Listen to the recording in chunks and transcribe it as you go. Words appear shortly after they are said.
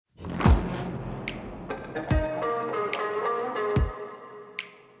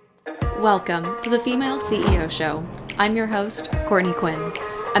Welcome to the Female CEO Show. I'm your host, Courtney Quinn.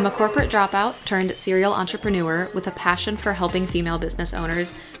 I'm a corporate dropout turned serial entrepreneur with a passion for helping female business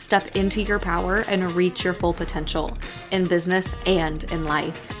owners step into your power and reach your full potential in business and in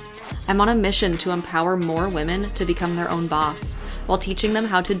life. I'm on a mission to empower more women to become their own boss while teaching them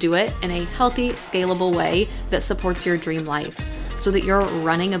how to do it in a healthy, scalable way that supports your dream life so that you're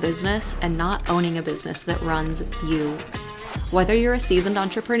running a business and not owning a business that runs you. Whether you're a seasoned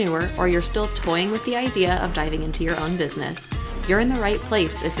entrepreneur or you're still toying with the idea of diving into your own business, you're in the right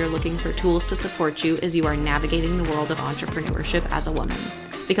place if you're looking for tools to support you as you are navigating the world of entrepreneurship as a woman,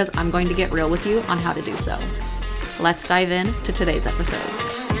 because I'm going to get real with you on how to do so. Let's dive in to today's episode.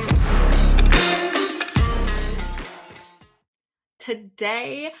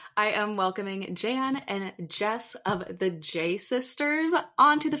 Today, I am welcoming Jan and Jess of the J Sisters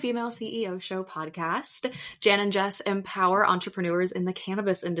onto the Female CEO Show podcast. Jan and Jess empower entrepreneurs in the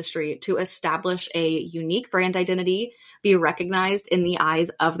cannabis industry to establish a unique brand identity, be recognized in the eyes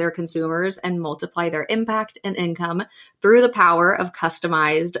of their consumers, and multiply their impact and income through the power of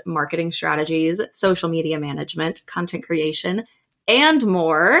customized marketing strategies, social media management, content creation, and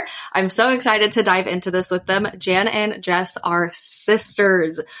more. I'm so excited to dive into this with them. Jan and Jess are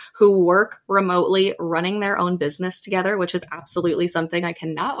sisters who work remotely running their own business together, which is absolutely something I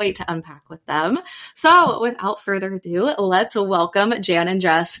cannot wait to unpack with them. So without further ado, let's welcome Jan and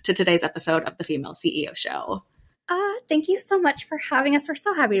Jess to today's episode of the Female CEO Show. Thank you so much for having us. We're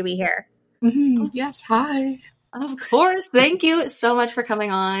so happy to be here. Mm-hmm. Yes, hi. Of course. Thank you so much for coming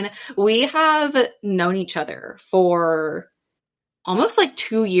on. We have known each other for almost like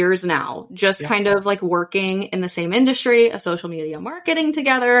 2 years now, just kind of like working in the same industry of social media marketing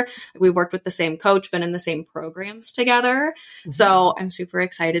together. We worked with the same coach, been in the same programs together. Mm-hmm. So I'm super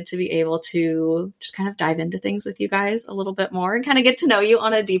excited to be able to just kind of dive into things with you guys a little bit more and kind of get to know you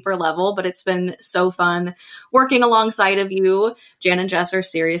on a deeper level. But it's been so fun working alongside of you. Jan and Jess are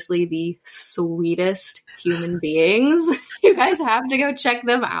seriously the sweetest human beings. You guys have to go check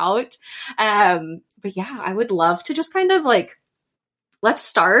them out. But yeah, I would love to just kind of like, let's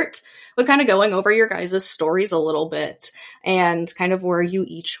start with kind of going over your guys' stories a little bit and kind of where you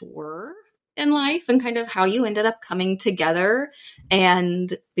each were in life and kind of how you ended up coming together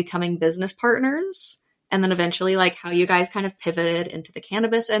and becoming business partners. And then eventually like how you guys kind of pivoted into the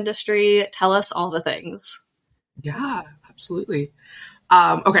cannabis industry. Tell us all the things. Yeah, absolutely.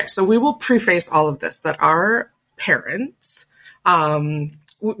 Okay, so we will preface all of this that our parents,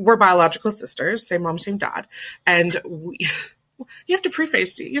 we're biological sisters, same mom, same dad. And you have to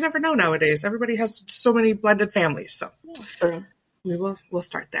preface, you never know nowadays. Everybody has so many blended families. So we'll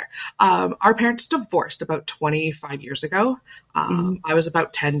start there. Our parents divorced about 25 years ago. I was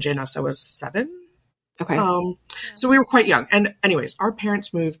about 10, Janice, was 7. Okay. So we were quite young. And anyways, our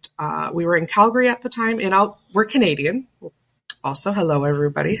parents moved, we were in Calgary at the time, and we're Canadian. Also, hello,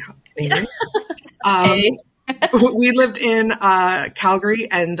 everybody. Canadian. Hey. We lived in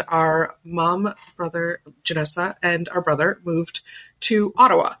Calgary, and our mom, brother, Janessa, and our brother moved to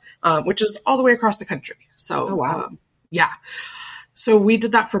Ottawa, which is all the way across the country. So, oh, wow. Yeah. So we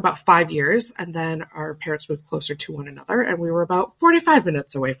did that for about 5 years, and then our parents moved closer to one another, and we were about 45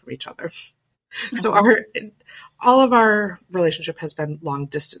 minutes away from each other. So all of our relationship has been long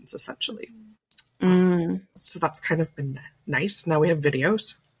distance, essentially. So that's kind of been nice. Now we have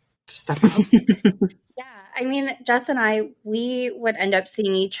videos to step up. Yeah. I mean, Jess and I, we would end up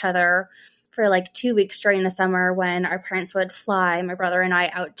seeing each other for like 2 weeks during the summer when our parents would fly my brother and I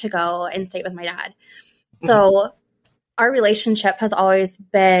out to go and stay with my dad. So our relationship has always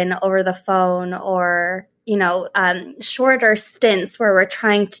been over the phone or, shorter stints where we're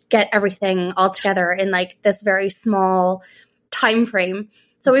trying to get everything all together in like this very small time frame.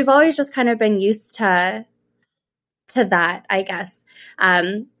 So we've always just kind of been used to that, I guess.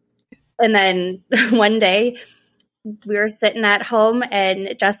 And then one day we were sitting at home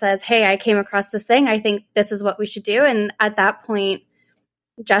and Jess says, "Hey, I came across this thing. I think this is what we should do." And at that point,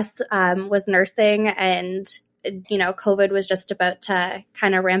 Jess was nursing and, COVID was just about to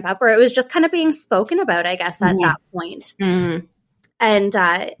kind of ramp up, or it was just kind of being spoken about, I guess, at that point. Mm-hmm. And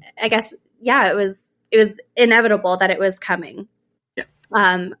I guess, it was inevitable that it was coming.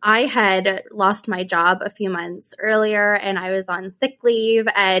 I had lost my job a few months earlier and I was on sick leave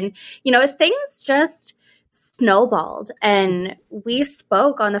and, things just snowballed and we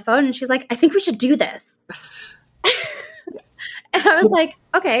spoke on the phone and she's like, "I think we should do this." And I was like,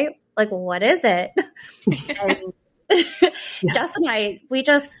 "Okay, like, what is it?" And Jess and I,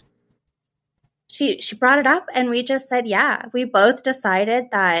 she brought it up and we just said, yeah, we both decided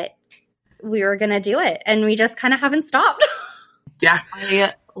that we were going to do it and we just kind of haven't stopped. Yeah.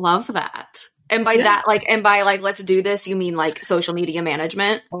 I Love that. And by that, like, let's do this, you mean like social media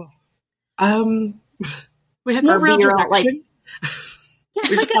management? We had no real direction. Yeah,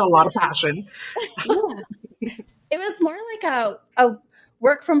 we just had a lot of passion. Yeah. It was more like a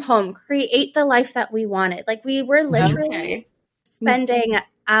work from home, create the life that we wanted. Like we were literally spending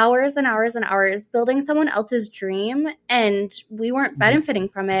hours and hours and hours building someone else's dream, and we weren't benefiting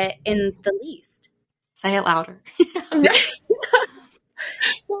from it in the least. Say it louder.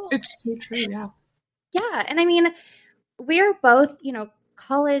 It's so true, yeah. Yeah, and I mean, we're both,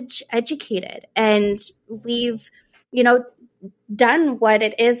 college educated, and we've, done what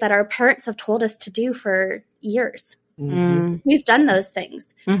it is that our parents have told us to do for years. We've done those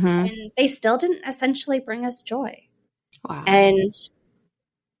things, and they still didn't essentially bring us joy. Wow. And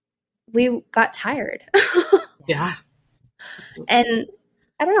we got tired. Yeah. And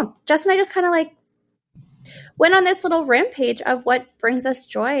I don't know, Jess and I just kind of like went on this little rampage of what brings us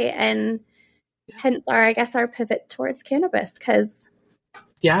joy, and hence our pivot towards cannabis, because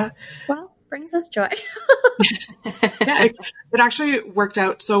brings us joy. It actually worked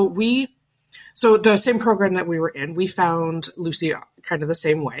out. So the same program that we were in, we found Lucy kind of the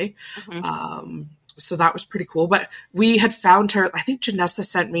same way. So that was pretty cool. But we had found her, I think Janessa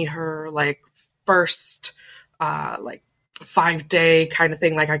sent me her first 5-day kind of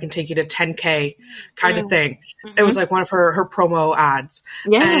thing, like I can take you to 10K kind of thing. It was like one of her promo ads.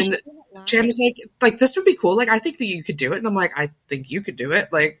 And Jan was like, this would be cool. Like, I think that you could do it. And I'm like, I think you could do it.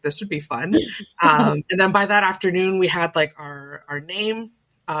 Like, this would be fun. And then by that afternoon, we had our name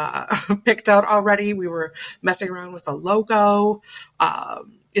picked out already. We were messing around with a logo.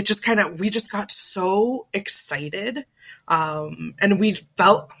 It just we just got so excited. And we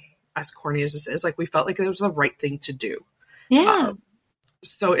felt, as corny as this is, we felt like it was the right thing to do. Yeah.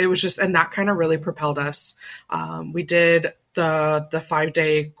 So it was just, and that kind of really propelled us. We did the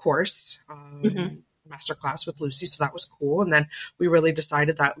 5-day course, masterclass with Lucy. So that was cool. And then we really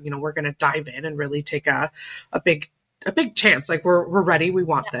decided that, we're going to dive in and really take a big chance. Like we're ready. We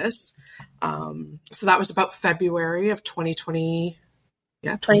want this. So that was about February of 2020.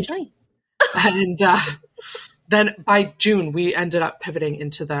 Yeah. 2020. And, then by June, we ended up pivoting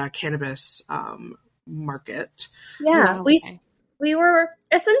into the cannabis, market. Yeah. Wow. We were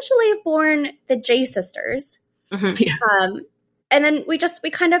essentially born the J sisters. And then we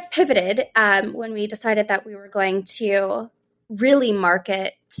kind of pivoted when we decided that we were going to really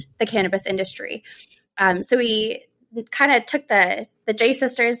market the cannabis industry. So we kind of took the J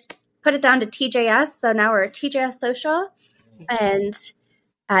sisters, put it down to TJS. So now we're TJS Social and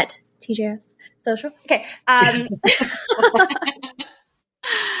at TJS Social. Okay.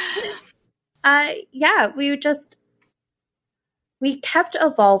 We kept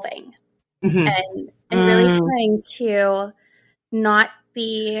evolving and really trying to not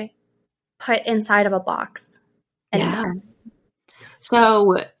be put inside of a box anymore. Yeah.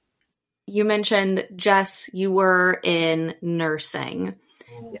 So you mentioned, Jess, you were in nursing.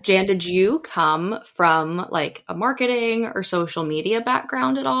 Yes. Jan, did you come from a marketing or social media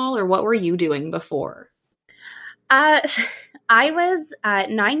background at all, or what were you doing before? I was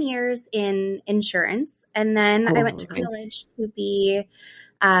 9 years in insurance, and then I went to college to be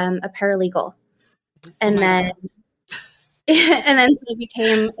a paralegal. And then so I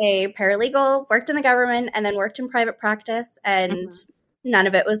became a paralegal, worked in the government, and then worked in private practice, and none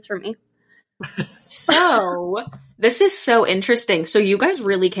of it was for me. So this is so interesting. So you guys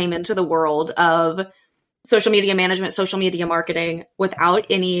really came into the world of social media management, social media marketing without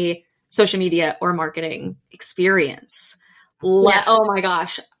any social media or marketing experience. Oh my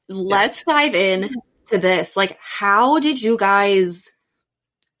gosh. Let's dive in to this. How did you guys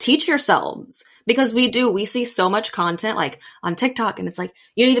teach yourselves? Because we see so much content on TikTok, and it's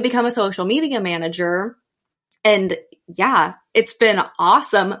you need to become a social media manager. And yeah, it's been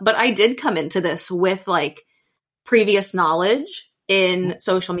awesome. But I did come into this with previous knowledge in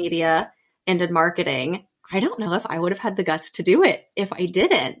social media and in marketing. I don't know if I would have had the guts to do it if I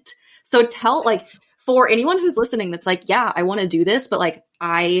didn't. So for anyone who's listening that's yeah, I want to do this, but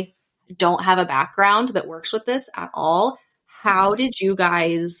I don't have a background that works with this at all. How did you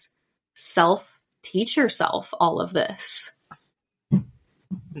guys self-teach yourself all of this?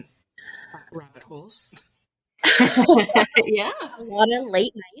 Rabbit holes. Yeah. A lot of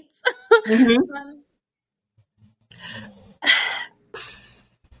late nights.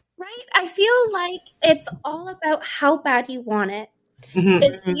 Right? I feel like it's all about how bad you want it.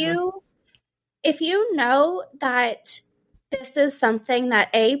 If you know that this is something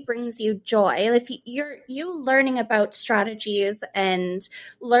that brings you joy, if you learning about strategies and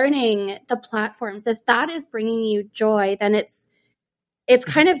learning the platforms, if that is bringing you joy, then it's it's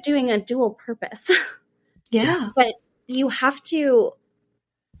kind of doing a dual purpose. Yeah. But you have to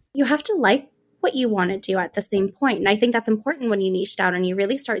like what you want to do at the same point. And I think that's important when you niche down and you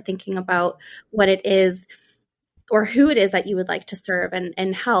really start thinking about what it is or who it is that you would like to serve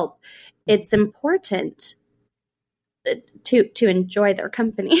and help. It's important to enjoy their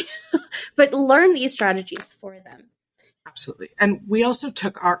company, but learn these strategies for them. Absolutely. And we also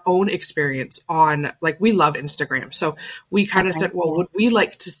took our own experience on, like, we love Instagram. So we kind of said, well, would we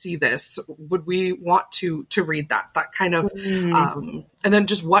like to see this? Would we want to read that kind of, and then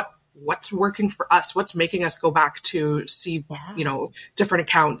just what's working for us? What's making us go back to see, different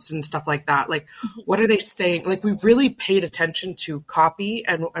accounts and stuff like that? Like, what are they saying? Like, we really paid attention to copy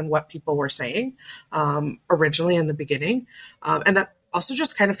and what people were saying, originally in the beginning. And that also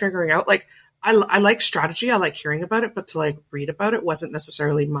just kind of figuring out, like, I like strategy. I like hearing about it, but to like read about it wasn't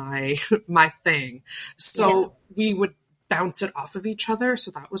necessarily my thing. So we would bounce it off of each other.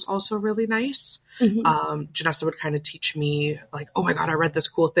 So that was also really nice. Janessa would kind of teach me, like, oh my God, I read this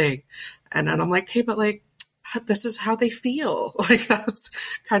cool thing. And then I'm like, hey, but like, this is how they feel. Like, that's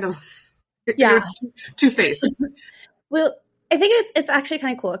kind of two-faced. Well, I think it's actually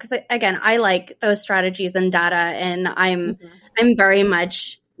kind of cool because, again, I like those strategies and data, and I'm very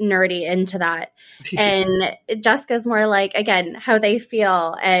much nerdy into that. And Jessica's more like, again, how they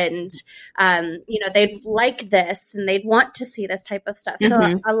feel, and they'd like this and they'd want to see this type of stuff. So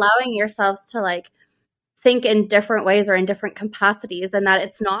allowing yourselves to like think in different ways or in different capacities, and that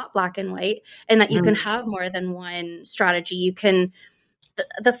it's not black and white, and that you can have more than one strategy. You can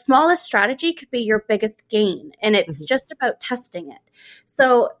the smallest strategy could be your biggest gain, and it's just about testing it.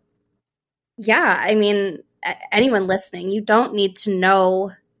 So I mean, anyone listening, you don't need to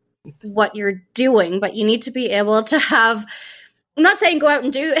know what you're doing, but you need to be able to have, I'm not saying go out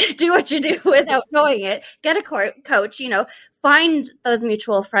and do what you do without knowing it. Get a coach, find those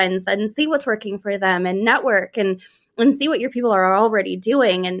mutual friends and see what's working for them, and network and see what your people are already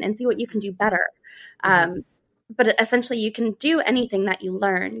doing, and see what you can do better. But essentially you can do anything that you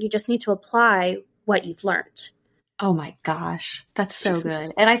learn. You just need to apply what you've learned. Oh my gosh. That's so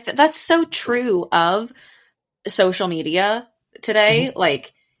good. And that's so true of social media today.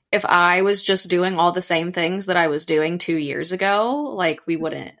 Like, if I was just doing all the same things that I was doing 2 years ago, we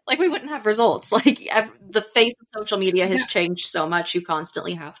wouldn't have results. Like, the face of social media has changed so much. You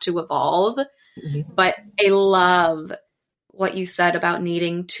constantly have to evolve. But I love what you said about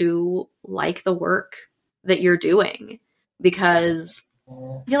needing to like the work that you're doing, because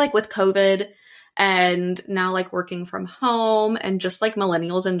I feel like with COVID and now like working from home and just like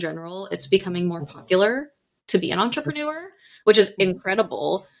millennials in general, it's becoming more popular to be an entrepreneur, which is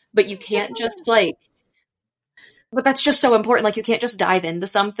incredible. But you can't just but that's just so important. Like, you can't just dive into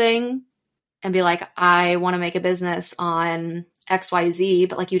something and be like, I want to make a business on XYZ,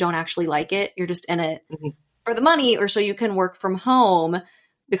 but like, you don't actually like it. You're just in it for the money, or so you can work from home,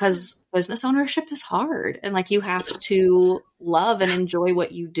 because business ownership is hard. And like, you have to love and enjoy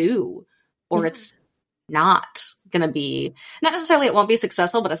what you do, or it's not going to be, not necessarily it won't be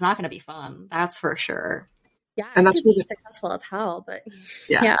successful, but it's not going to be fun. That's for sure. Yeah, and that's really successful as hell, but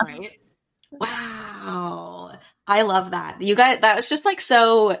right? Wow, I love that. You guys, that was just like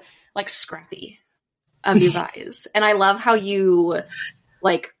so like scrappy of you guys, and I love how you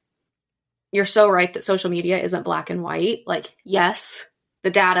you're so right that social media isn't black and white. Like, yes, the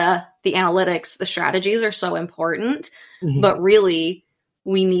data, the analytics, the strategies are so important, but really,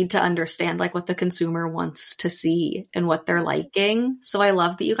 we need to understand like what the consumer wants to see and what they're liking. So I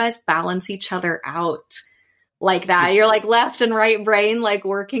love that you guys balance each other out like that. You're like left and right brain, like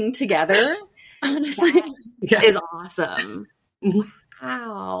working together. Honestly, is awesome.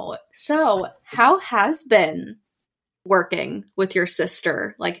 Wow. So how has been working with your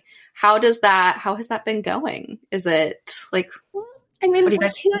sister? Like, how has that been going? Is it like, I mean, we're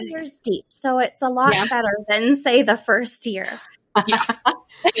 2 years deep, so it's a lot better than say the first year.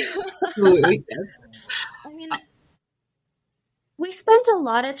 Absolutely. I mean, we spent a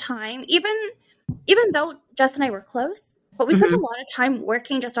lot of time, even though Jess and I were close, but we spent a lot of time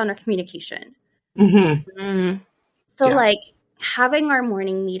working just on our communication. So like having our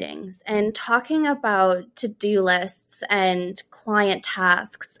morning meetings and talking about to-do lists and client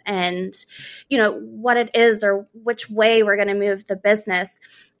tasks and, what it is or which way we're going to move the business.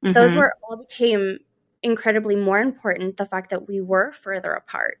 Those all became incredibly more important, the fact that we were further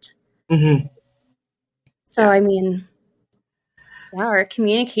apart. So, I mean, our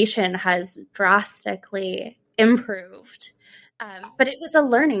communication has drastically improved. But it was a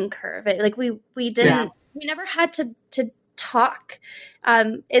learning curve. We never had to talk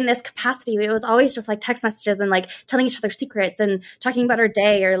in this capacity. It was always just like text messages and like telling each other secrets and talking about our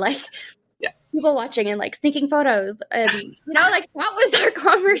day, or like people watching and like sneaking photos. And, like that was our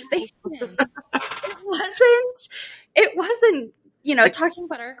conversation. It wasn't, talking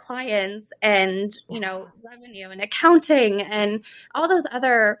about our clients and, revenue and accounting and all those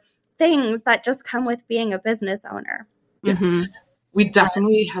other things that just come with being a business owner. Yeah. We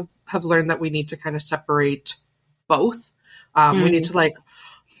definitely have learned that we need to kind of separate both. We need to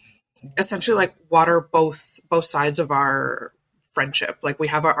essentially water both sides of our friendship. Like we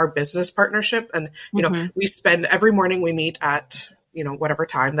have our business partnership, and we spend every morning, we meet at whatever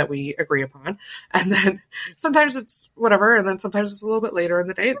time that we agree upon, and then sometimes it's whatever, and then sometimes it's a little bit later in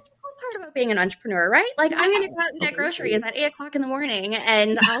the day. That's the cool part about being an entrepreneur, right? Like I'm going to go out and get groceries at 8:00 in the morning,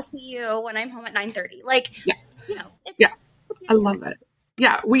 and I'll see you when I'm home at 9:30. I love it.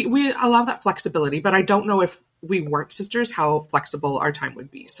 Yeah, I love that flexibility, but I don't know if we weren't sisters how flexible our time would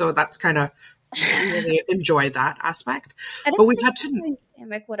be. So that's kind of really enjoy that aspect. But we've had to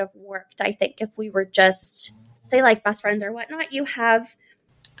dynamic would have worked, I think, if we were just say like best friends or whatnot. You have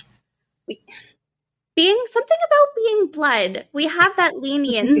being something about being blood. We have that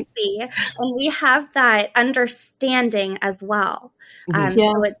leniency and we have that understanding as well.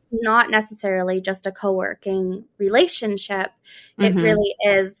 So it's not necessarily just a co-working relationship. It really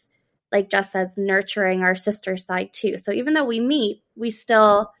is, like Jess says, nurturing our sister side too. So even though we meet, we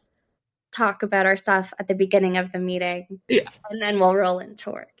still talk about our stuff at the beginning of the meeting, and then we'll roll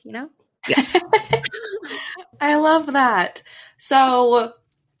into work, Yeah. I love that. So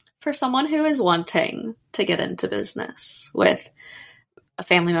for someone who is wanting to get into business with a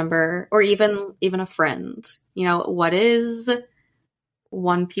family member or even a friend, what is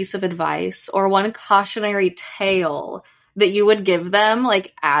one piece of advice or one cautionary tale that you would give them,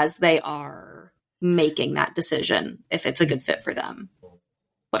 like as they are making that decision, if it's a good fit for them?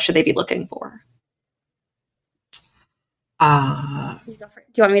 What should they be looking for? Do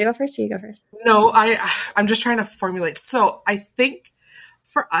you want me to go first or you go first? No, I'm just trying to formulate. So I think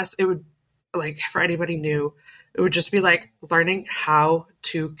for us, it would, for anybody new, it would just be learning how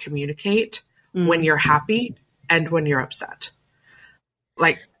to communicate when you're happy and when you're upset.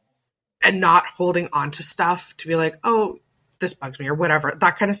 And not holding on to stuff to be like, oh, this bugs me or whatever.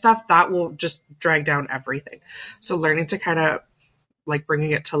 That kind of stuff, that will just drag down everything. So learning to kind of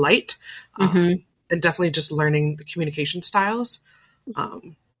bringing it to light, and definitely just learning the communication styles.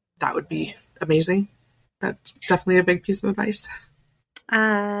 That would be amazing. That's definitely a big piece of advice.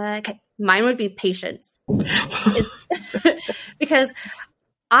 Okay. Mine would be patience. Because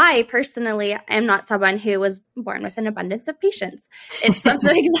I personally am not someone who was born with an abundance of patience. It's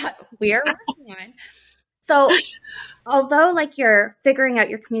something that we're working on. So although you're figuring out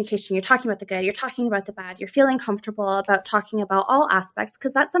your communication, you're talking about the good, you're talking about the bad, you're feeling comfortable about talking about all aspects,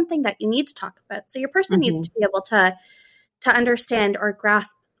 because that's something that you need to talk about. So your person needs to be able to understand or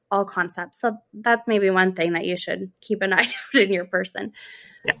grasp all concepts. So that's maybe one thing that you should keep an eye out in your person.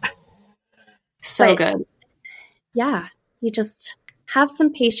 Yeah. So good. Yeah. You just have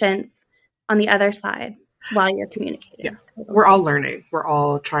some patience on the other side while you're communicating. Yeah. We're all learning. We're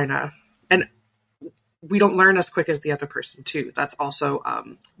all trying to, and we don't learn as quick as the other person too. That's also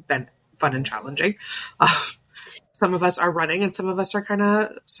been fun and challenging. Some of us are running and some of us are kind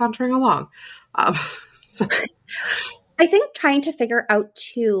of sauntering along. So I think trying to figure out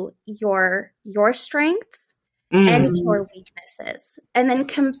too your strengths and your weaknesses, and then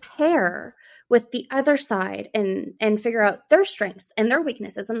compare with the other side and figure out their strengths and their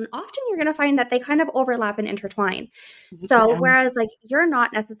weaknesses. And often you're going to find that they kind of overlap and intertwine. So whereas you're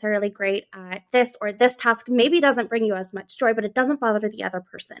not necessarily great at this, or this task maybe doesn't bring you as much joy, but it doesn't bother the other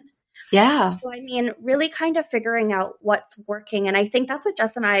person. Yeah. So really kind of figuring out what's working. And I think that's what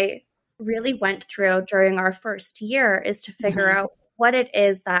Jess and I really went through during our first year, is to figure out what it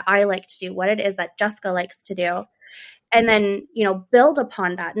is that I like to do, what it is that Jessica likes to do. And then, build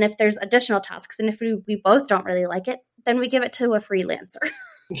upon that. And if there's additional tasks, and if we both don't really like it, then we give it to a freelancer.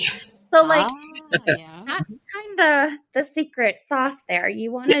 So that's kind of the secret sauce there.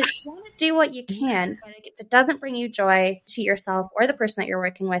 You want to do what you can, but if it doesn't bring you joy to yourself or the person that you're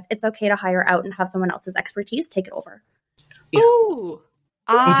working with, it's okay to hire out and have someone else's expertise take it over. Yeah. Ooh,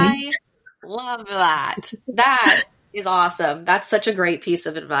 I love that. That is awesome. That's such a great piece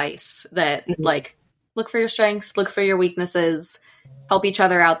of advice that look for your strengths, look for your weaknesses, help each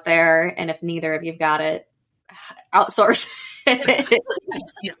other out there. And if neither of you've got it, outsource it.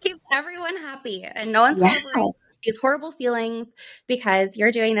 Keeps everyone happy, and no one's harboring these horrible feelings because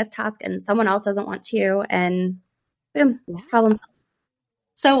you're doing this task and someone else doesn't want to, and boom, problem solved.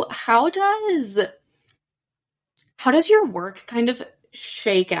 So how how does your work kind of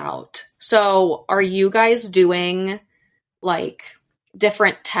shake out? So are you guys doing like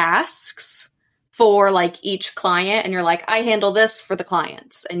different tasks for like each client, and you're like, I handle this for the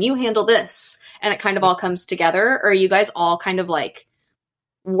clients and you handle this, and it kind of all comes together? Or are you guys all kind of like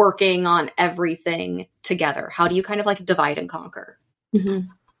working on everything together? How do you kind of like divide and conquer? Mm-hmm.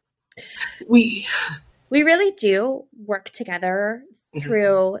 We really do work together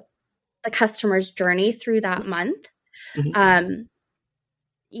through the customer's journey through that month.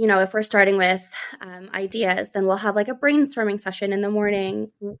 You know, if we're starting with ideas, then we'll have like a brainstorming session in the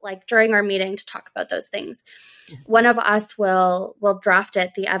morning, like during our meeting, to talk about those things. One of us will draft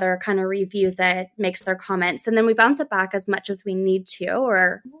it, the other kind of reviews it, makes their comments, and then we bounce it back as much as we need to,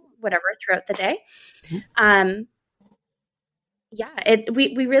 or whatever, throughout the day.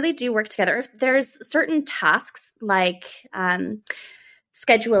 We really do work together. If there's certain tasks like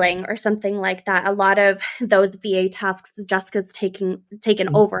scheduling or something like that, a lot of those VA tasks Jessica's taken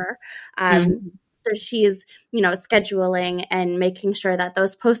over. So she's, you know, scheduling and making sure that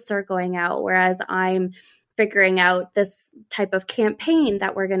those posts are going out, whereas I'm figuring out this type of campaign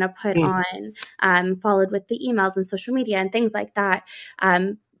that we're going to put on, followed with the emails and social media and things like that.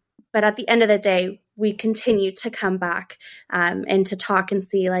 But at the end of the day, we continue to come back and to talk and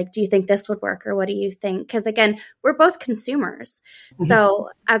see, like, do you think this would work, or what do you think? Because again, we're both consumers. So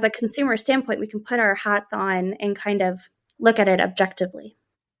as a consumer standpoint, we can put our hats on and kind of look at it objectively.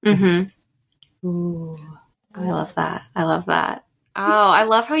 Ooh, I love that. I love that. Oh, I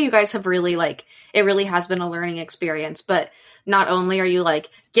love how you guys have really like, it really has been a learning experience, but not only are you like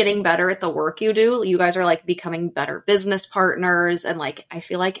getting better at the work you do, you guys are like becoming better business partners. And like, I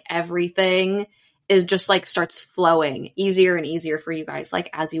feel like everything is just like starts flowing easier and easier for you guys. Like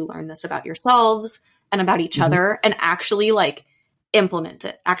as you learn this about yourselves and about each other, and actually like implement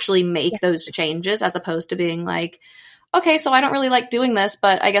it, actually make those changes, as opposed to being like, okay, so I don't really like doing this,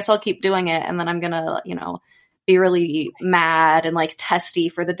 but I guess I'll keep doing it. And then I'm going to, you know, be really mad and like testy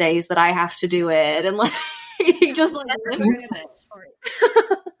for the days that I have to do it. And like, just like,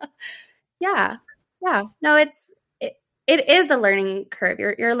 yeah. No, it is a learning curve.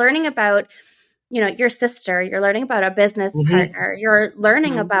 You're learning about, you know, your sister, you're learning about a business partner, you're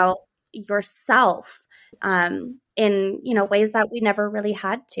learning about yourself, in, you know, ways that we never really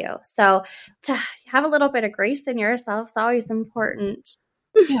had to. So to have a little bit of grace in yourself is always important.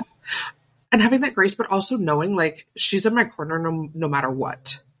 Yeah. And having that grace, but also knowing like she's in my corner no matter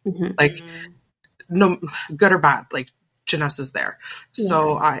what. Like no good or bad, like Jess is there.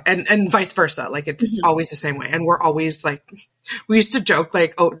 So and vice versa. Like it's always the same way. And we're always like, we used to joke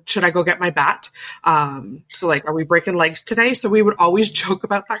like, oh, should I go get my bat? So like, are we breaking legs today? So we would always joke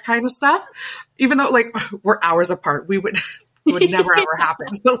about that kind of stuff, even though like we're hours apart. It would never ever happen.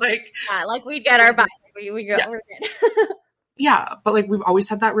 But like, like we'd get our bat. We go. Yeah, but like we've always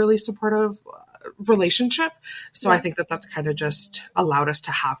had that really supportive relationship. So I think that's kind of just allowed us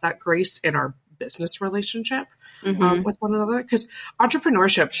to have that grace in our business relationship with one another. Because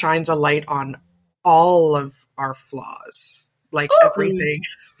entrepreneurship shines a light on all of our flaws, like everything,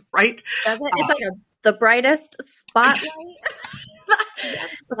 right? It's like the brightest spotlight.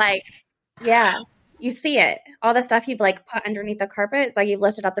 Like, yeah, you see it. All the stuff you've like put underneath the carpet. It's like you've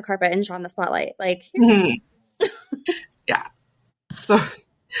lifted up the carpet and shone the spotlight. Like, yeah. So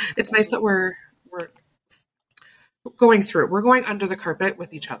it's nice that we're going through. We're going under the carpet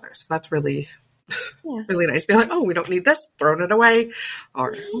with each other. So that's really, really nice. Being like, oh, we don't need this, throwing it away,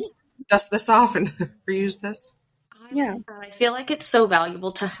 or dust this off and reuse this. I feel like it's so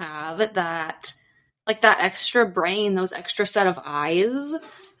valuable to have that, like that extra brain, those extra set of eyes.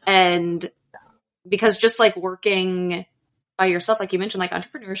 And because just like working by yourself, like you mentioned, like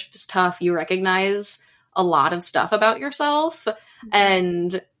entrepreneurship is tough. You recognize a lot of stuff about yourself.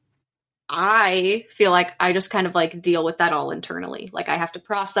 And I feel like I just kind of like deal with that all internally. Like I have to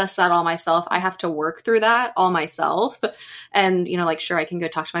process that all myself. I have to work through that all myself. And, you know, like, sure, I can go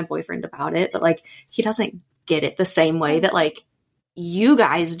talk to my boyfriend about it, but like, he doesn't get it the same way that like you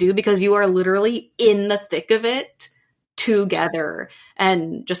guys do, because you are literally in the thick of it together.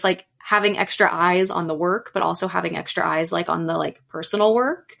 And just like having extra eyes on the work, but also having extra eyes like on the like personal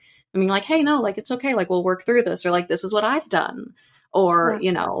work. I mean, like, hey, no, like, it's okay. Like, we'll work through this, or like, this is what I've done. Or,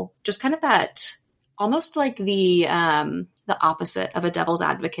 you know, just kind of that almost like the opposite of a devil's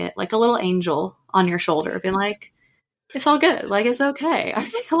advocate, like a little angel on your shoulder being like, it's all good. Like, it's okay. I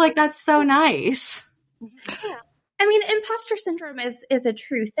feel like that's so nice. Yeah. I mean, imposter syndrome is a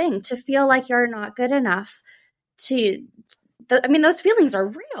true thing. To feel like you're not good enough, to those feelings are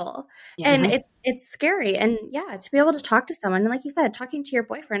real, and it's scary. And yeah, to be able to talk to someone, and like you said, talking to your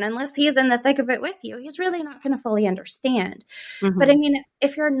boyfriend, unless he's in the thick of it with you, he's really not going to fully understand. But I mean,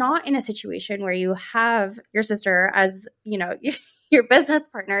 if you're not in a situation where you have your sister as, your business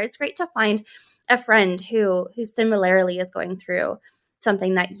partner, it's great to find a friend who similarly is going through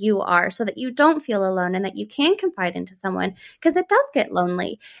something that you are, so that you don't feel alone and that you can confide into someone, because it does get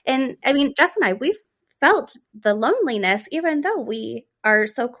lonely. And I mean, Jess and I, we've felt the loneliness even though we are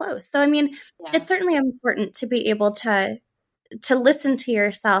so close. So I mean, it's certainly important to be able to listen to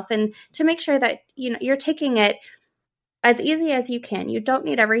yourself and to make sure that you're taking it as easy as you can. You don't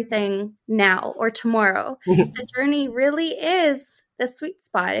need everything now or tomorrow. The journey really is the sweet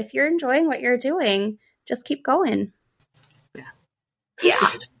spot. If you're enjoying what you're doing, just keep going. Yeah.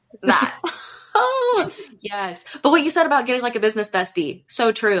 That. Oh, yes. But what you said about getting like a business bestie,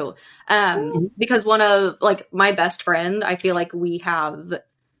 so true. Because one of like my best friend, I feel like we have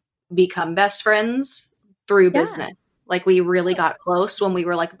become best friends through business. Like we really got close when we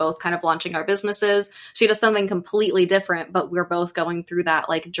were like both kind of launching our businesses. She does something completely different, but we're both going through that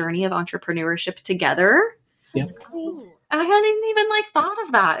like journey of entrepreneurship together. That's great. I hadn't even like thought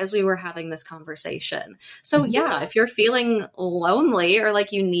of that as we were having this conversation. So yeah, if you're feeling lonely or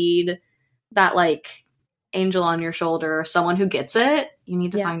like you need that like angel on your shoulder or someone who gets it, you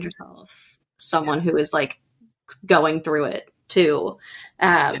need to find yourself someone who is like going through it too.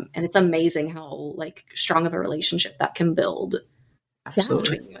 And it's amazing how like strong of a relationship that can build.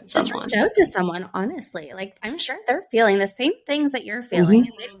 Absolutely. Between you and just someone. reach out to someone, honestly. Like I'm sure they're feeling the same things that you're feeling.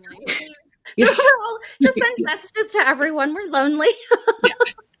 We're all just send messages to everyone. We're lonely.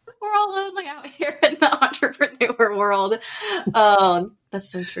 We're all lonely out here in the entrepreneur world. Oh,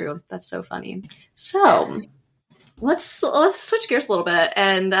 that's so true. That's so funny. So let's switch gears a little bit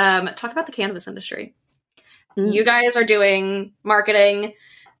and talk about the cannabis industry. You guys are doing marketing,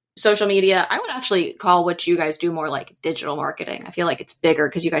 social media. I would actually call what you guys do more like digital marketing. I feel like it's bigger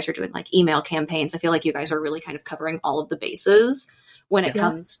because you guys are doing like email campaigns. I feel like you guys are really kind of covering all of the bases when it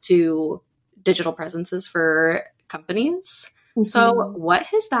comes to digital presences for companies. So what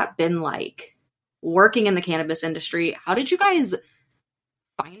has that been like working in the cannabis industry? How did you guys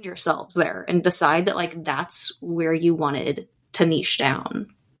find yourselves there and decide that like that's where you wanted to niche down?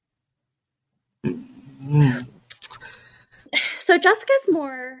 So Jessica's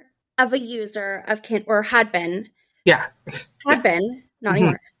more of a user of had been, not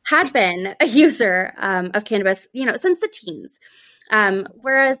anymore, had been a user of cannabis, since the teens.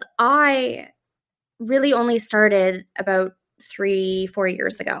 Whereas I really only started about 3-4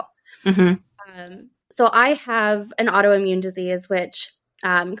 years ago. So I have an autoimmune disease, which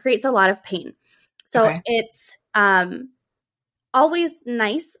creates a lot of pain. So it's always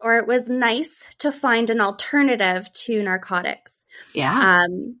nice, or it was nice to find an alternative to narcotics.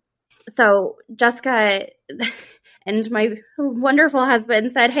 So Jessica and my wonderful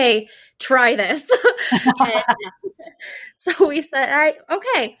husband said, "Hey, try this." So we said,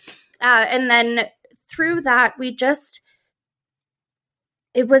 okay. And then through that,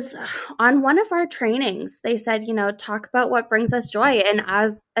 it was on one of our trainings. They said, talk about what brings us joy. And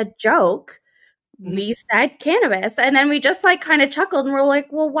as a joke, we said cannabis. And then we just like kind of chuckled and we're like,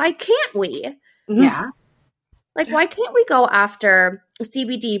 well, why can't we? Like, why can't we go after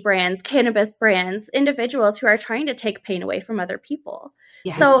CBD brands, cannabis brands, individuals who are trying to take pain away from other people?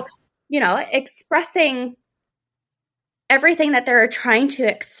 So, expressing everything that they're trying to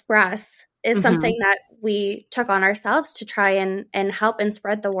express is something that we took on ourselves to try and help and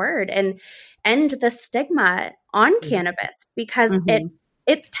spread the word and end the stigma on cannabis, because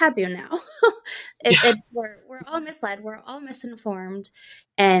it's taboo now. We're all misled. We're all misinformed.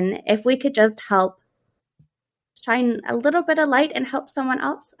 And if we could just help shine a little bit of light and help someone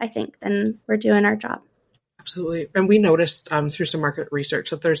else, I think then we're doing our job. Absolutely. And we noticed through some market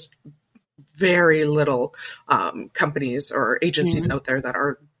research that there's very little companies or agencies out there that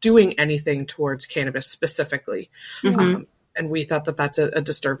are doing anything towards cannabis specifically. And we thought that that's a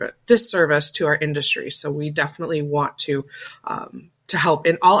disservice to our industry. So we definitely want to help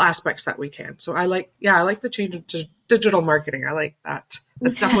in all aspects that we can. So I like the change of digital marketing. I like that.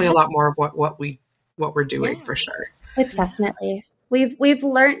 That's definitely a lot more of what we're doing for sure. It's definitely, we've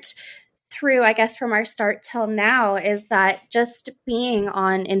learned through, I guess, from our start till now, is that just being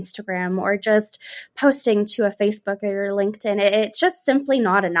on Instagram or just posting to a Facebook or your LinkedIn, it's just simply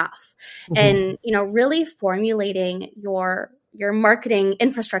not enough. And, really formulating your marketing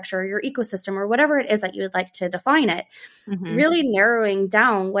infrastructure, your ecosystem, or whatever it is that you would like to define it, really narrowing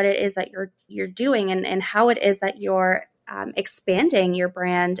down what it is that you're doing and how it is that you're expanding your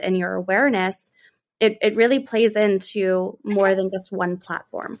brand and your awareness it really plays into more than just one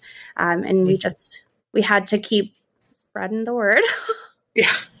platform. And we had to keep spreading the word.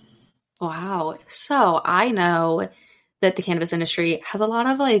 Yeah. Wow. So I know that the cannabis industry has a lot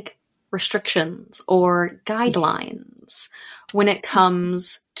of like restrictions or guidelines when it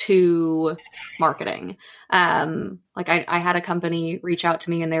comes to marketing. Like I had a company reach out to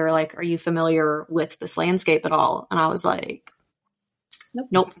me and they were like, "Are you familiar with this landscape at all?" And I was like,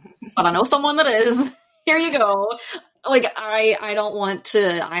 Nope. But I know someone that is. Here you go. Like I don't want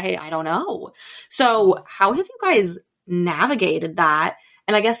to, I don't know. So how have you guys navigated that?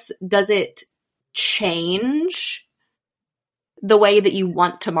 And I guess, does it change the way that you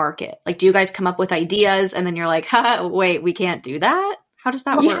want to market? Like, do you guys come up with ideas and then you're like, wait, we can't do that? How does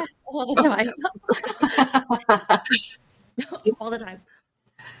that work? Yes, all the time. All the time.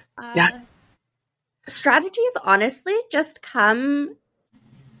 Yeah. Strategies honestly just come.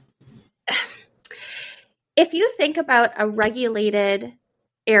 If you think about a regulated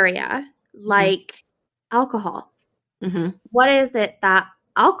area like alcohol, what is it that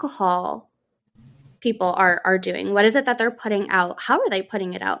alcohol people are doing? What is it that they're putting out? How are they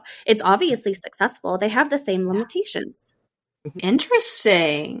putting it out? It's obviously successful. They have the same limitations.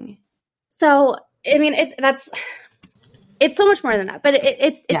 Interesting. So, I mean, it's so much more than that, but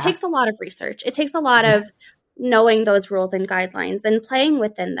it takes a lot of research. It takes a lot of knowing those rules and guidelines and playing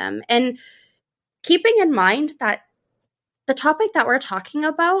within them, and keeping in mind that the topic that we're talking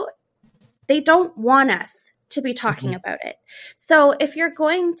about, they don't want us to be talking about it. So if you're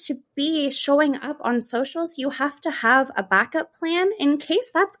going to be showing up on socials, you have to have a backup plan in case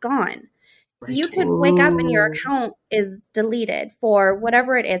that's gone. Right. You could wake up and your account is deleted for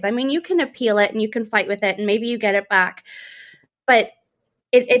whatever it is. I mean, you can appeal it and you can fight with it and maybe you get it back. But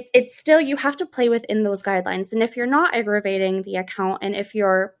it's still, you have to play within those guidelines. And if you're not aggravating the account, and if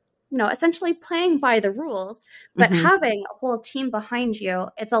you're, essentially playing by the rules, but having a whole team behind you,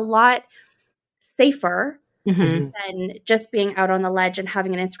 it's a lot safer than just being out on the ledge and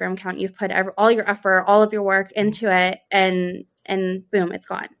having an Instagram account. You've put all your effort, all of your work into it, and boom, it's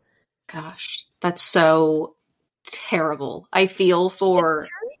gone. Gosh, that's so terrible. I feel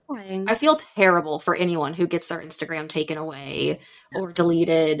terrible for anyone who gets their Instagram taken away or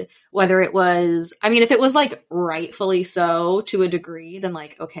deleted, whether it was, I mean, if it was like rightfully so to a degree, then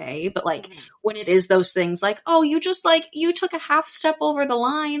like, okay. But like when it is those things like, oh, you just like, you took a half step over the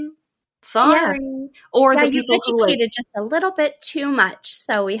line. Sorry. Yeah. Or the people you educated just a little bit too much.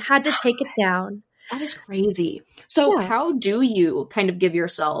 So we had to take it down. That is crazy. So how do you kind of give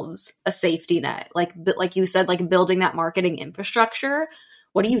yourselves a safety net? Like you said, like building that marketing infrastructure.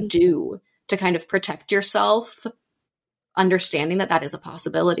 What do you do to kind of protect yourself, understanding that that is a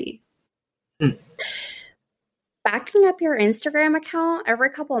possibility? Backing up your Instagram account every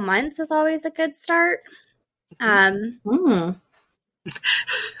couple of months is always a good start. So what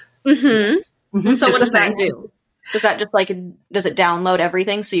does that do? Does that just does it download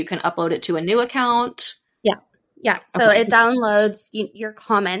everything so you can upload it to a new account? Yeah. So it downloads your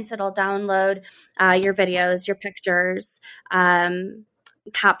comments. It'll download your videos, your pictures,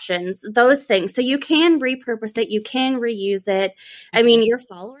 captions, those things. So you can repurpose it. You can reuse it. I mean, your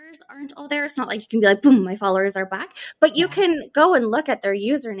followers aren't all there. It's not like you can be like, boom, my followers are back. But you can go and look at their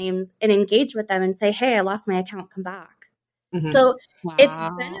usernames and engage with them and say, hey, I lost my account. Come back. So it's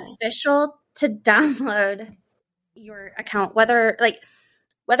beneficial to download your account, whether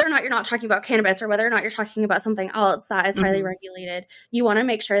or not you're not talking about cannabis or whether or not you're talking about something else that is highly regulated. You want to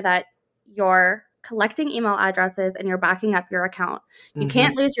make sure that you're collecting email addresses and you're backing up your account. You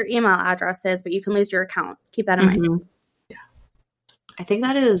can't lose your email addresses, but you can lose your account. Keep that in mind. Yeah. I think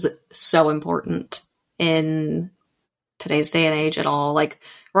that is so important in today's day and age at all. Like,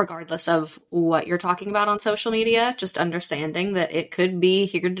 regardless of what you're talking about on social media, just understanding that it could be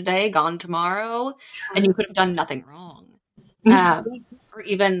here today, gone tomorrow, and you could have done nothing wrong. Or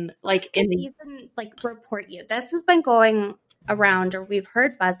even report you. This has been going around, or we've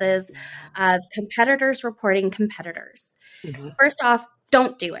heard buzzes of competitors reporting competitors. First off,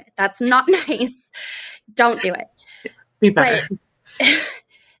 don't do it. That's not nice. Don't do it. Be better.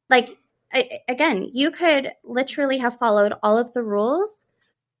 But, again, you could literally have followed all of the rules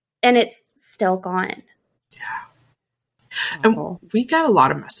and it's still gone. Yeah. And we get a lot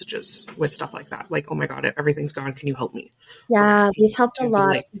of messages with stuff like that. Like, oh my God, everything's gone. Can you help me? Yeah, we've helped a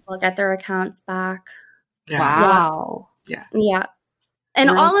lot of people get their accounts back. Yeah. Wow. Yeah. And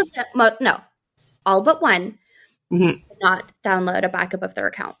all of them, all but one did not download a backup of their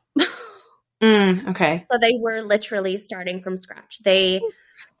account. Okay. So they were literally starting from scratch. They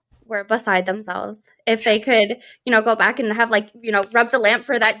were beside themselves. If they could, go back and have rub the lamp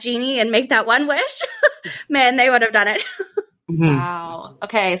for that genie and make that one wish, man, they would have done it. Wow.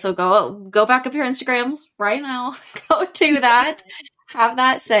 Okay, so go back up your Instagrams right now. Go do that. Have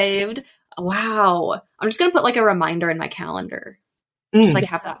that saved. Wow. I'm just gonna put like a reminder in my calendar. Just like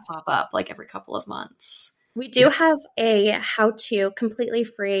have that pop up like every couple of months. We do have a how-to completely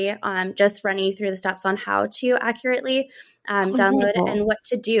free, just running you through the steps on how to accurately download it and what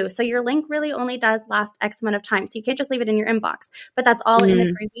to do. So your link really only does last X amount of time. So you can't just leave it in your inbox, but that's all in the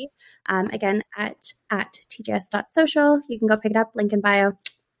freebie. Again, at tjs.social. You can go pick it up, link in bio.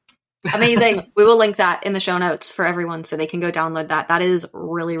 Amazing. We will link that in the show notes for everyone so they can go download that. That is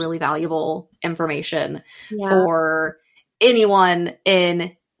really, really valuable information for anyone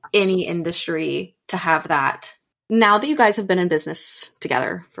in any industry to have that. Now that you guys have been in business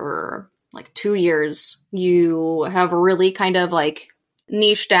together for like 2 years, you have really kind of like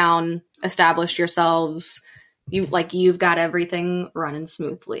niched down, established yourselves. You've got everything running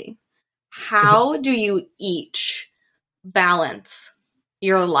smoothly. How do you each balance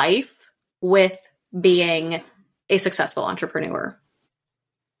your life with being a successful entrepreneur?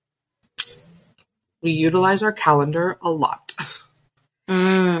 We utilize our calendar a lot.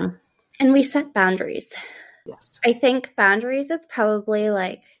 And we set boundaries. Yes. I think boundaries is probably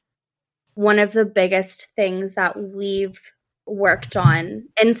like one of the biggest things that we've worked on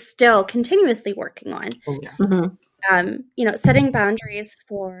and still continuously working on. Oh, yeah. Setting boundaries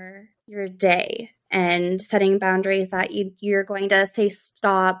for your day and setting boundaries that you're going to say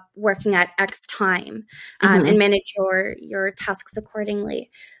stop working at X time and manage your tasks accordingly.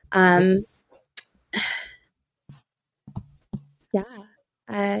 I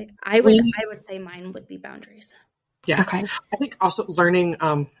would say mine would be boundaries. Yeah. Okay. I think also learning,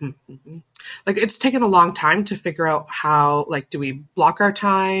 it's taken a long time to figure out how, do we block our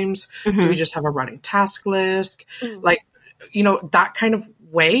times? Do we just have a running task list? That kind of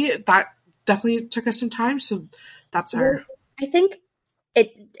way, that definitely took us some time. So that's I think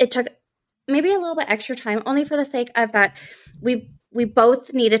it took maybe a little bit extra time, only for the sake of that we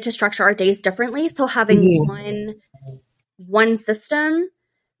both needed to structure our days differently. So having one system,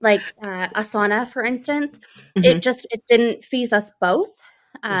 like Asana, for instance, it didn't fees us both.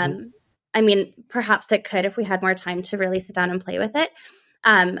 I mean, perhaps it could if we had more time to really sit down and play with it.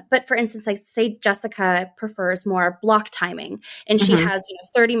 But for instance, like say Jessica prefers more block timing and she has,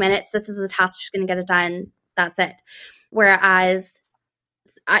 30 minutes. This is the task. She's going to get it done. That's it. Whereas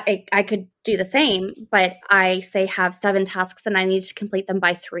I could do the same, but I say have 7 tasks and I need to complete them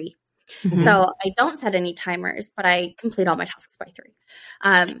by 3. So I don't set any timers, but I complete all my tasks by 3.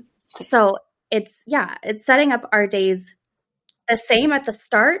 So it's setting up our days the same at the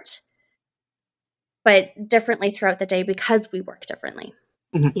start, but differently throughout the day because we work differently.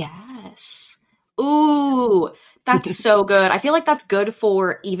 Yes. Ooh, that's so good. I feel like that's good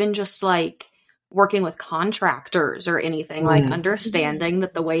for even just like working with contractors or anything, like understanding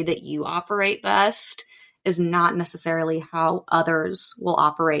that the way that you operate best is not necessarily how others will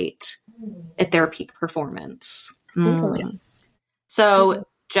operate at their peak performance. So,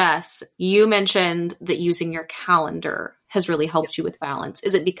 Jess, you mentioned that using your calendar has really helped you with balance.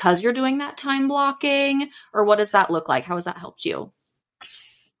 Is it because you're doing that time blocking, or what does that look like? How has that helped you?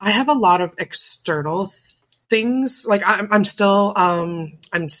 I have a lot of external things. Like I'm still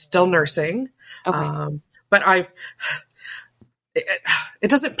nursing. Okay. But it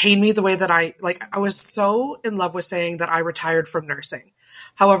doesn't pain me the way that I was so in love with saying that I retired from nursing.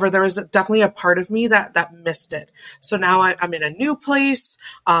 However, there was definitely a part of me that missed it. So now I'm in a new place.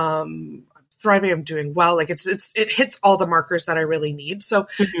 I'm thriving. I'm doing well. It hits all the markers that I really need. So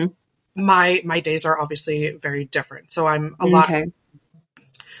my days are obviously very different. So I'm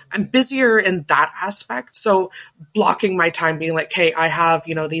I'm busier in that aspect. So blocking my time, being like, hey, I have,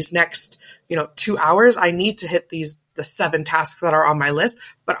 these next, 2 hours, I need to hit the 7 tasks that are on my list,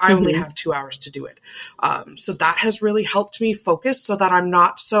 but I only have 2 hours to do it. So that has really helped me focus so that I'm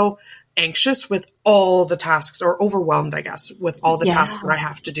not so anxious with all the tasks, or overwhelmed, I guess, with all the tasks that I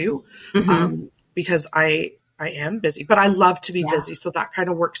have to do. Because I am busy, but I love to be busy. So that kind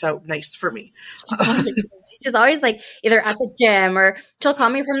of works out nice for me. She's always like either at the gym, or she'll call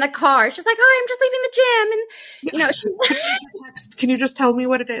me from the car. She's like, "Oh, I'm just leaving the gym," and she's text. Can you just tell me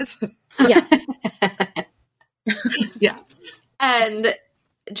what it is? Yeah. And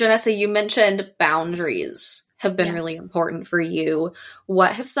Janessa, you mentioned boundaries have been really important for you.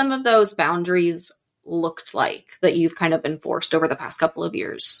 What have some of those boundaries looked like that you've kind of enforced over the past couple of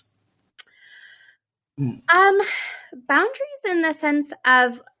years? Boundaries in the sense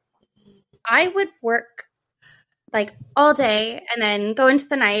of I would work like all day and then go into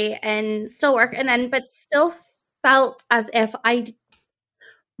the night and still work but still felt as if I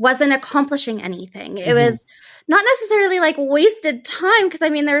wasn't accomplishing anything. It was not necessarily like wasted time because I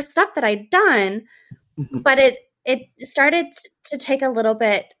mean, there's stuff that I'd done, but it started to take a little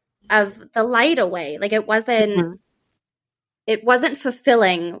bit of the light away. Like it wasn't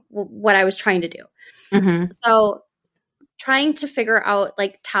fulfilling what I was trying to do. So trying to figure out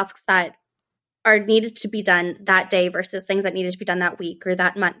like tasks that are needed to be done that day versus things that needed to be done that week or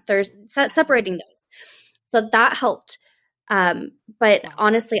that month. There's separating those. So that helped. But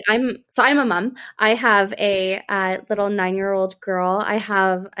honestly, I'm a mom. I have a little 9-year-old girl. I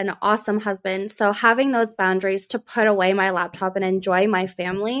have an awesome husband. So having those boundaries to put away my laptop and enjoy my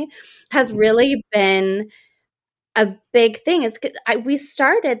family has really been a big thing. We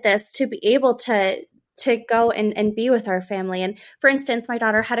started this to be able to go and be with our family. And for instance, my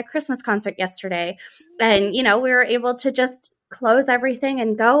daughter had a Christmas concert yesterday and, we were able to just close everything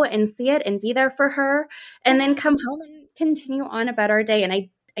and go and see it and be there for her and then come home and continue on about our day. And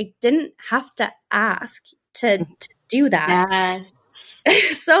I didn't have to ask to do that. Yes.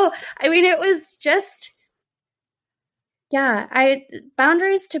 So, I mean, it was just,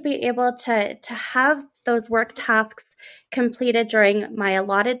 boundaries to be able to have those work tasks completed during my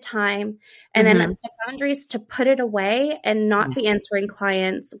allotted time, and then the boundaries to put it away and not be answering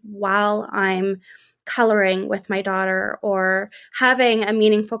clients while I'm coloring with my daughter or having a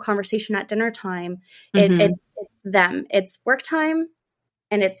meaningful conversation at dinner time. It's them. It's work time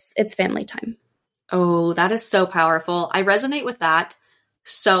and it's family time. Oh, that is so powerful. I resonate with that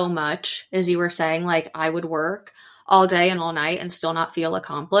so much. As you were saying, like I would work all day and all night and still not feel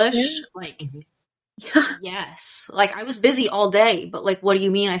accomplished. Like, yes. Like I was busy all day, but like, what do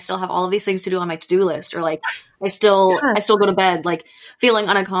you mean? I still have all of these things to do on my to-do list, or like, I still go to bed, like feeling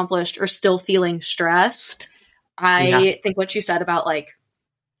unaccomplished or still feeling stressed. I think what you said about like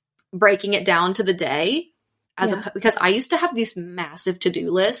breaking it down to the day because I used to have these massive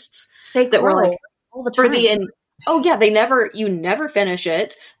to-do lists that were like all the time. You never finish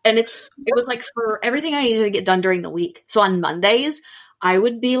it. And it was like for everything I needed to get done during the week. So on Mondays, I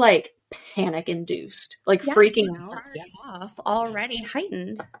would be like panic induced, like freaking out. Off already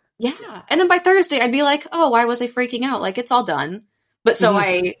heightened. Yeah. And then by Thursday, I'd be like, oh, why was I freaking out? Like it's all done. But so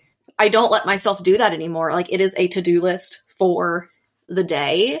I don't let myself do that anymore. Like it is a to-do list for the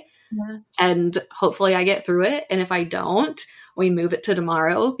day. Yeah. And hopefully I get through it. And if I don't, we move it to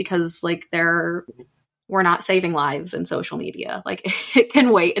tomorrow because like we're not saving lives in social media. Like it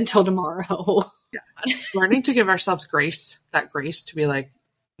can wait until tomorrow. Learning to give ourselves grace to be like,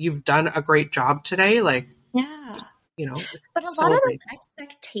 you've done a great job today. Like, but a lot of those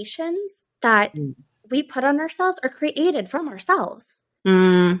expectations that we put on ourselves are created from ourselves.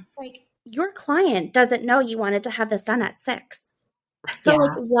 Like your client doesn't know you wanted to have this done at 6. So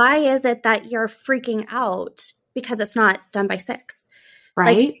like, why is it that you're freaking out because it's not done by 6?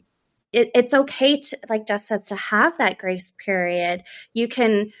 Right. Like, it's okay to, like Jess says, to have that grace period. You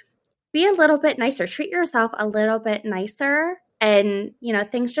can be a little bit nicer, treat yourself a little bit nicer, and,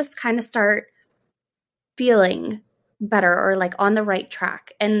 things just kind of start feeling better or like on the right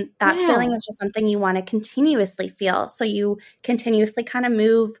track. And that feeling is just something you want to continuously feel. So you continuously kind of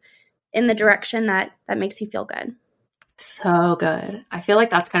move in the direction that makes you feel good. So good. I feel like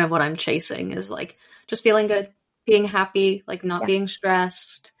that's kind of what I'm chasing is like just feeling good, being happy, like not being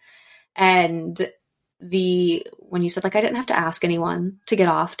stressed. And when you said like, I didn't have to ask anyone to get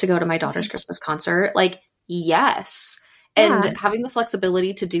off to go to my daughter's Christmas concert, like, yes. And having the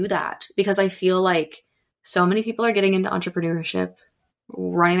flexibility to do that, because I feel like so many people are getting into entrepreneurship,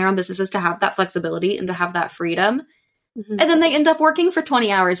 running their own businesses to have that flexibility and to have that freedom. And then they end up working for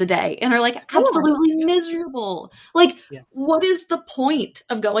 20 hours a day and are like absolutely miserable. Like, what is the point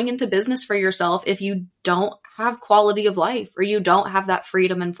of going into business for yourself if you don't have quality of life or you don't have that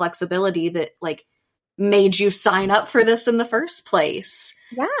freedom and flexibility that like made you sign up for this in the first place?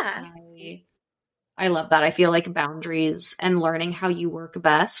 Yeah. I love that. I feel like boundaries and learning how you work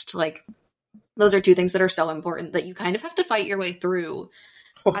best, like those are two things that are so important that you kind of have to fight your way through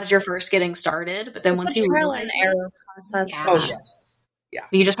as you're first getting started. But then once you realize process.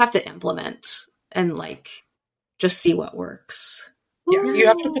 You just have to implement and like just see what works. Yeah, you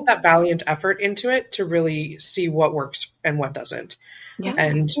have to put that valiant effort into it to really see what works and what doesn't. Yeah.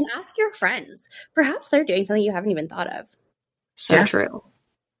 And ask your friends. Perhaps they're doing something you haven't even thought of. So true.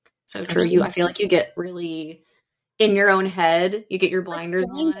 So true. I feel like you get really in your own head. You get your blinders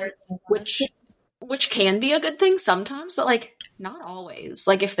on, which can be a good thing sometimes, but like not always.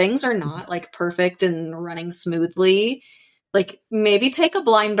 Like if things are not like perfect and running smoothly, like maybe take a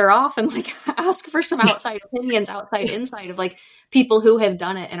blinder off and like ask for some outside opinions, outside insight of like people who have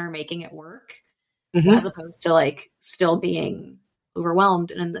done it and are making it work, as opposed to like still being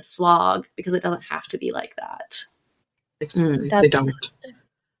overwhelmed and in the slog, because it doesn't have to be like that. Exactly. They don't.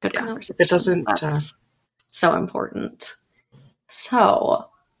 Good conversation. If it doesn't. That's so important. So,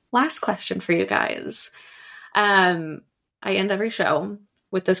 last question for you guys. I end every show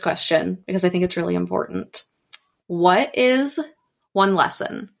with this question because I think it's really important. What is one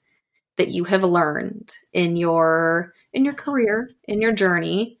lesson that you have learned in your career, in your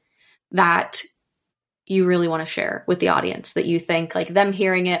journey, that you really want to share with the audience, that you think like them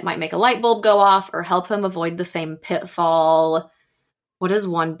hearing it might make a light bulb go off or help them avoid the same pitfall? What is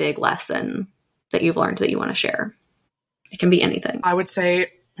one big lesson that you've learned that you want to share? It can be anything. I would say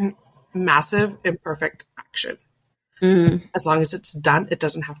massive imperfect action. As long as it's done, it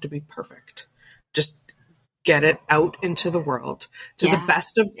doesn't have to be perfect. Just get it out into the world to the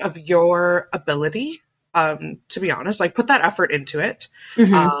best of your ability. To be honest, like put that effort into it,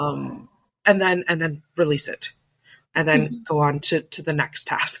 and then release it, and then go on to the next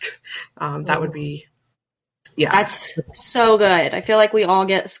task. That would be, that's so good. I feel like we all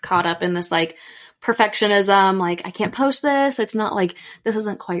get caught up in this like perfectionism, like I can't post this, it's not like this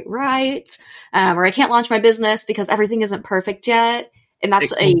isn't quite right, or I can't launch my business because everything isn't perfect yet. And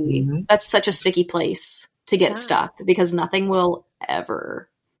that's that's such a sticky place to get stuck, because nothing will ever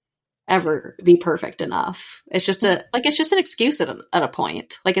be perfect enough. It's just an excuse at a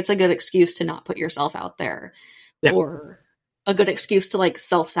point. Like it's a good excuse to not put yourself out there, or a good excuse to like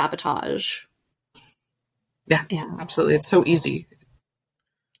self-sabotage. Yeah, absolutely. It's so easy.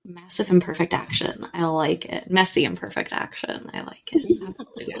 Massive imperfect action. I like it. Messy imperfect action. I like it.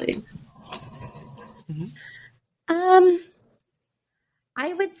 Absolutely.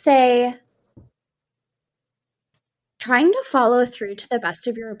 I would say trying to follow through to the best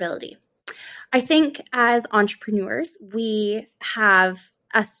of your ability. I think as entrepreneurs, we have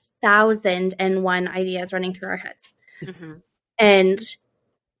 1,001 ideas running through our heads. And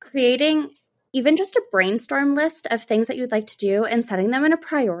creating even just a brainstorm list of things that you'd like to do and setting them in a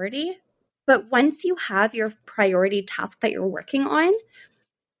priority. But once you have your priority task that you're working on,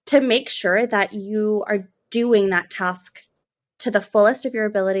 to make sure that you are doing that task to the fullest of your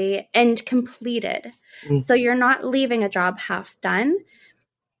ability and completed. So you're not leaving a job half done.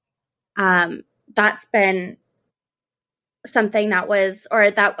 That's been something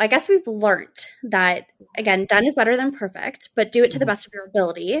that I guess we've learned that, again, done is better than perfect, but do it to the best of your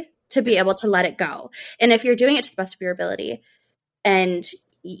ability to be able to let it go. And if you're doing it to the best of your ability, and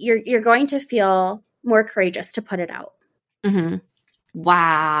you're going to feel more courageous to put it out.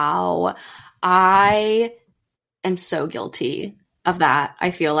 Wow. I am so guilty of that.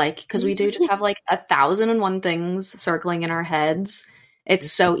 I feel like, because we do just have like 1,001 things circling in our heads.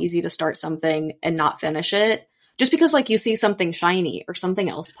 It's so easy to start something and not finish it just because like you see something shiny or something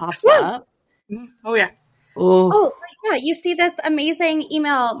else pops up. Oh yeah. You see this amazing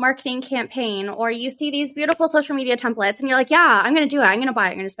email marketing campaign, or you see these beautiful social media templates, and you're like, yeah, I'm going to do it. I'm going to buy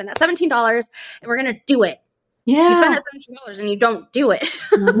it. I'm going to spend that $17 and we're going to do it. Yeah. You spend that $17 and you don't do it.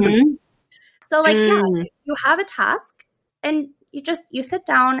 So like, you have a task and you sit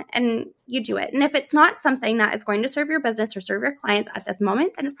down and you do it. And if it's not something that is going to serve your business or serve your clients at this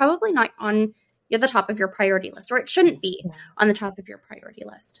moment, then it's probably not on the top of your priority list, or it shouldn't be on the top of your priority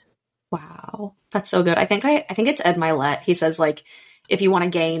list. Wow. That's so good. I think it's Ed Milet. He says like, if you want to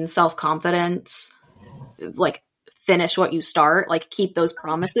gain self-confidence, like finish what you start, like keep those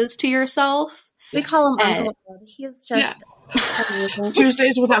promises to yourself. We call him Uncle Ed. He's just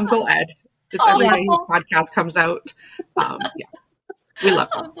Tuesdays with Uncle Ed. It's every day his podcast comes out. We love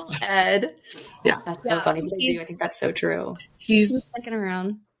him. Uncle Ed. Yeah. That's so funny. I think that's so true. He's sticking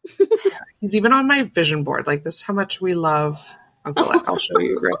around. He's even on my vision board. Like, this is how much we love Uncle Ed. I'll show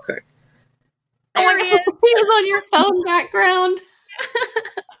you real quick. There he is. He's on your phone background.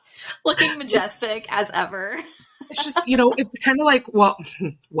 Looking majestic as ever. It's just, it's kind of like, well,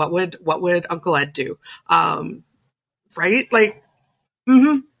 what would Uncle Ed do? Right? Like,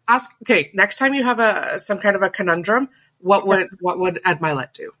 ask, okay, next time you have some kind of a conundrum, what would Ed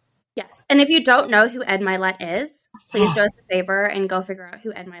Milet do? Yes. And if you don't know who Ed Milet is, please do us a favor and go figure out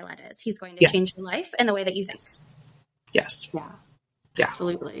who Ed Milet is. He's going to change your life and the way that you think. Yes. Yeah.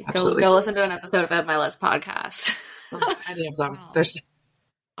 Absolutely. Go listen to an episode of Ed Milet's podcast. Any of them. Wow.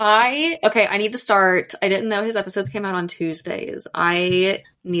 I need to start. I didn't know his episodes came out on Tuesdays. I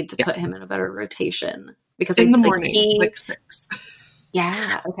need to put him in a better rotation because in the morning, like 6.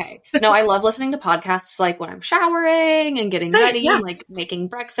 Yeah. Okay. No, I love listening to podcasts like when I'm showering and getting ready and like making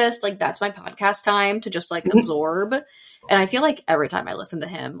breakfast. Like that's my podcast time to just like absorb. And I feel like every time I listen to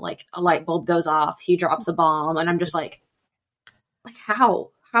him, like a light bulb goes off, he drops a bomb, and I'm just like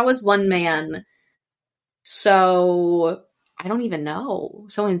how? How is one man so, I don't even know,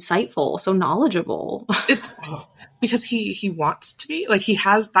 so insightful, so knowledgeable? Because he wants to be, like,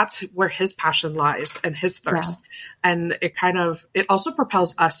 that's where his passion lies and his thirst. Yeah. And it also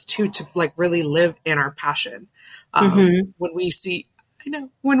propels us too to like really live in our passion. When we see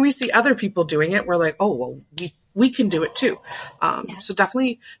other people doing it, we're like, oh, well, we can do it too. So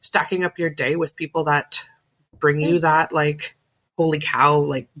definitely stacking up your day with people that bring you that like, holy cow,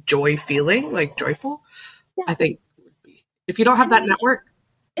 like joy feeling, like joyful. Yeah. I think if you don't have that network.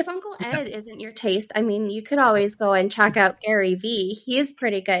 If Uncle Ed isn't your taste, I mean, you could always go and check out Gary Vee. He's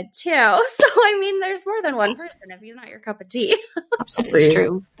pretty good too. So, I mean, there's more than one person if he's not your cup of tea. Absolutely. That is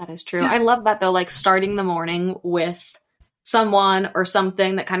true. That is true. Yeah. I love that though, like starting the morning with someone or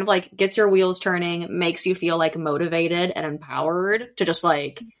something that kind of like gets your wheels turning, makes you feel like motivated and empowered to just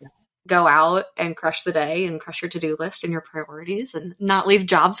like go out and crush the day and crush your to-do list and your priorities and not leave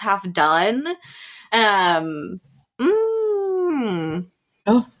jobs half done.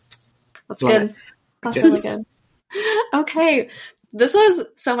 Oh, that's good. That's really good. Okay. This was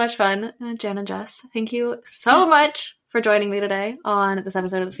so much fun, Jen and Jess. Thank you so much for joining me today on this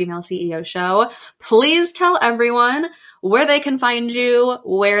episode of the Female CEO Show. Please tell everyone where they can find you,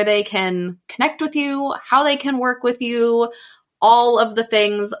 where they can connect with you, how they can work with you, all of the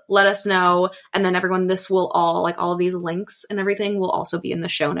things. Let us know. And then everyone, this will all, like all of these links and everything will also be in the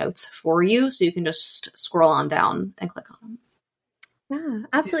show notes for you. So you can just scroll on down and click on them. Yeah,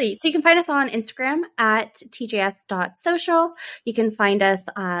 absolutely. So you can find us on Instagram at tjs.social. You can find us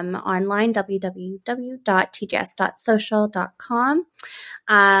online, www.tjs.social.com.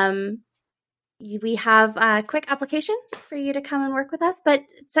 We have a quick application for you to come and work with us, but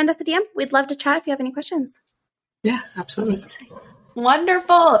send us a DM. We'd love to chat if you have any questions. Yeah, absolutely.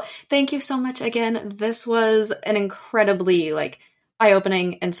 Wonderful. Thank you so much again. This was an incredibly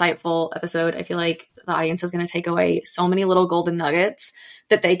eye-opening, insightful episode. I feel like the audience is going to take away so many little golden nuggets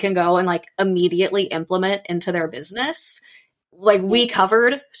that they can go and immediately implement into their business. We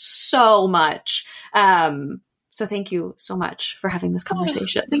covered so much. So thank you so much for having this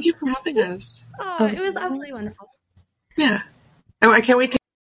conversation. Thank you for having us. It was absolutely wonderful. Yeah. Oh, I can't wait to